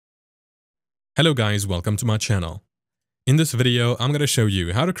Hello guys, welcome to my channel. In this video, I'm going to show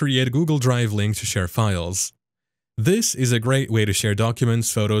you how to create a Google Drive link to share files. This is a great way to share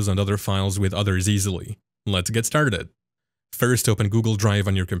documents, photos, and other files with others easily. Let's get started. First, open Google Drive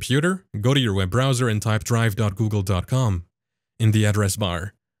on your computer, go to your web browser and type drive.google.com. In the address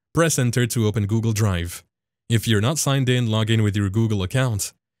bar, press enter to open Google Drive. If you're not signed in, log in with your Google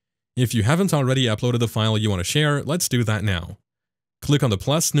account. If you haven't already uploaded the file you want to share, let's do that now. Click on the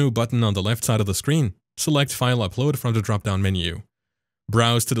plus new button on the left side of the screen. Select File Upload from the drop-down menu.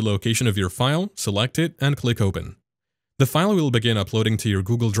 Browse to the location of your file, select it, and click Open. The file will begin uploading to your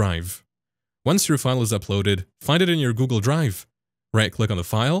Google Drive. Once your file is uploaded, find it in your Google Drive. Right-click on the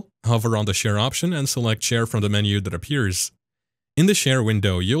file, hover on the Share option, and select Share from the menu that appears. In the Share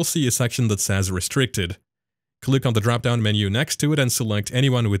window, you'll see a section that says Restricted. Click on the drop-down menu next to it and select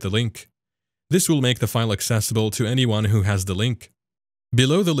Anyone with the link. This will make the file accessible to anyone who has the link.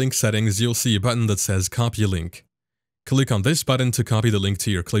 Below the link settings, you'll see a button that says Copy Link. Click on this button to copy the link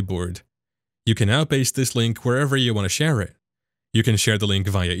to your clipboard. You can now paste this link wherever you want to share it. You can share the link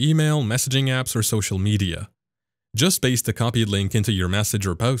via email, messaging apps, or social media. Just paste the copied link into your message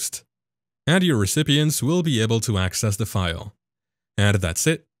or post, and your recipients will be able to access the file. And that's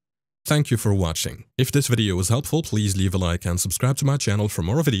it. Thank you for watching. If this video was helpful, please leave a like and subscribe to my channel for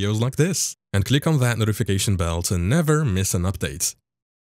more videos like this. And click on that notification bell to never miss an update.